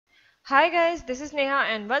Hi guys, this is Neha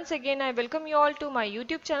and once again I welcome you all to my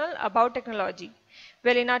YouTube channel about technology.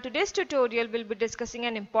 Well, in our today's tutorial we'll be discussing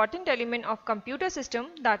an important element of computer system,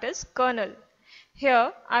 that is kernel.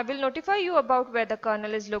 Here I will notify you about where the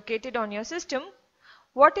kernel is located on your system,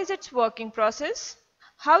 what is its working process,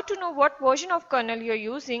 how to know what version of kernel you're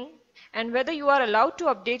using, and whether you are allowed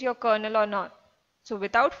to update your kernel or not. So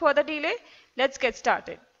without further delay, let's get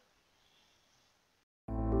started.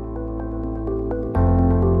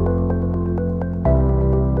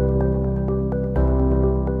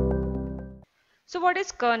 So what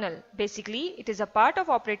is kernel? Basically, it is a part of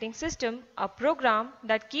operating system, a program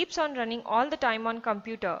that keeps on running all the time on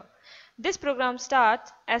computer. This program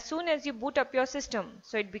starts as soon as you boot up your system,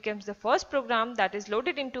 so it becomes the first program that is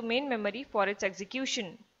loaded into main memory for its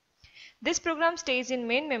execution. This program stays in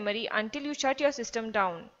main memory until you shut your system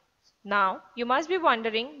down. Now, you must be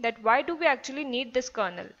wondering that why do we actually need this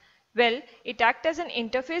kernel? Well, it acts as an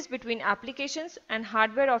interface between applications and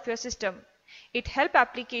hardware of your system. It helps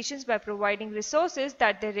applications by providing resources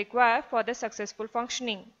that they require for the successful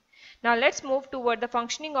functioning. Now let's move toward the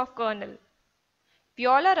functioning of kernel. We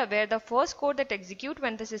all are aware the first code that executes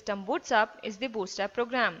when the system boots up is the bootstrap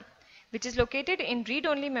program, which is located in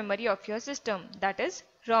read-only memory of your system, that is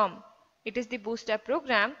ROM. It is the bootstrap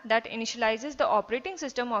program that initializes the operating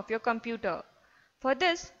system of your computer. For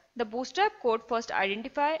this, the bootstrap code first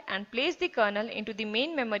identify and place the kernel into the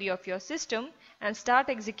main memory of your system and start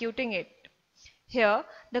executing it. Here,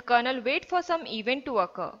 the kernel waits for some event to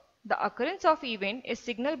occur. The occurrence of event is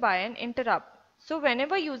signaled by an interrupt. So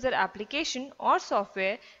whenever user application or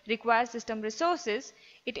software requires system resources,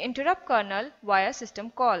 it interrupts kernel via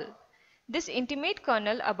system call. This intimates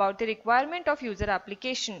kernel about the requirement of user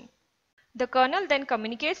application. The kernel then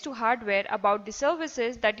communicates to hardware about the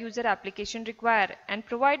services that user application require and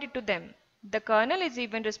provide it to them. The kernel is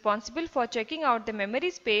even responsible for checking out the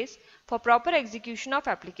memory space for proper execution of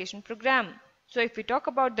application program. So if we talk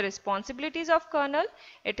about the responsibilities of kernel,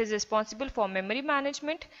 it is responsible for memory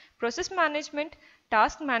management, process management,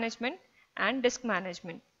 task management, and disk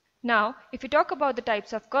management. Now, if we talk about the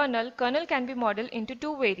types of kernel, kernel can be modeled into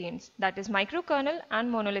two variants, that is microkernel and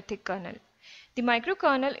monolithic kernel. The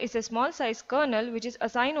microkernel is a small size kernel which is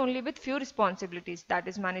assigned only with few responsibilities, that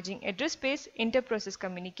is managing address space, inter-process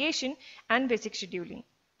communication, and basic scheduling.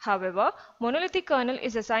 However, monolithic kernel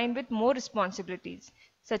is assigned with more responsibilities,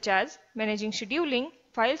 such as managing scheduling,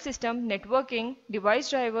 file system, networking, device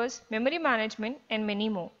drivers, memory management, and many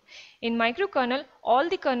more. In microkernel, all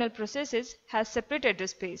the kernel processes have separate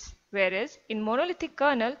address space, whereas in monolithic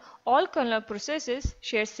kernel, all kernel processes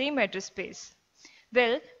share same address space.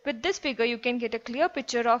 Well, with this figure you can get a clear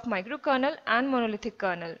picture of microkernel and monolithic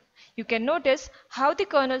kernel. You can notice how the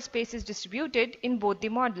kernel space is distributed in both the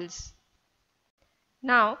models.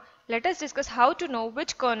 Now, let us discuss how to know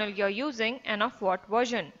which kernel you are using and of what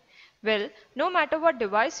version. Well, no matter what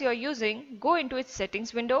device you are using, go into its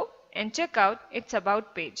settings window and check out its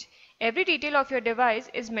about page. Every detail of your device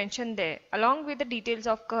is mentioned there along with the details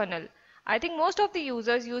of kernel. I think most of the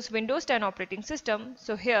users use Windows 10 operating system,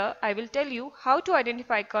 so here I will tell you how to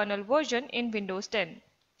identify kernel version in Windows 10.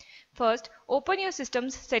 First, open your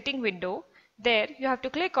system's setting window. There you have to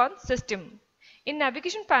click on System. In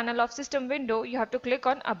navigation panel of system window, you have to click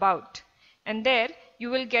on About, and there you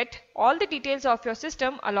will get all the details of your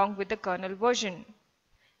system along with the kernel version.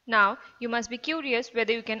 Now you must be curious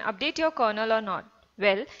whether you can update your kernel or not.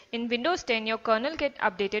 Well, in Windows 10 your kernel gets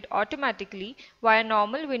updated automatically via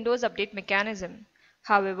normal Windows update mechanism.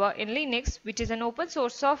 However, in Linux, which is an open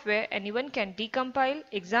source software, anyone can decompile,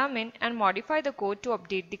 examine and modify the code to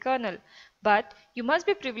update the kernel. But you must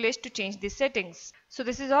be privileged to change these settings. So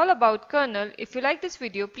this is all about kernel. If you like this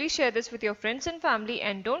video, please share this with your friends and family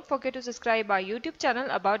and don't forget to subscribe our YouTube channel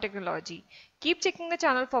about technology. Keep checking the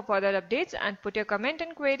channel for further updates and put your comment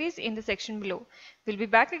and queries in the section below. We'll be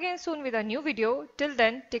back again soon with a new video. Till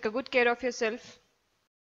then, take a good care of yourself.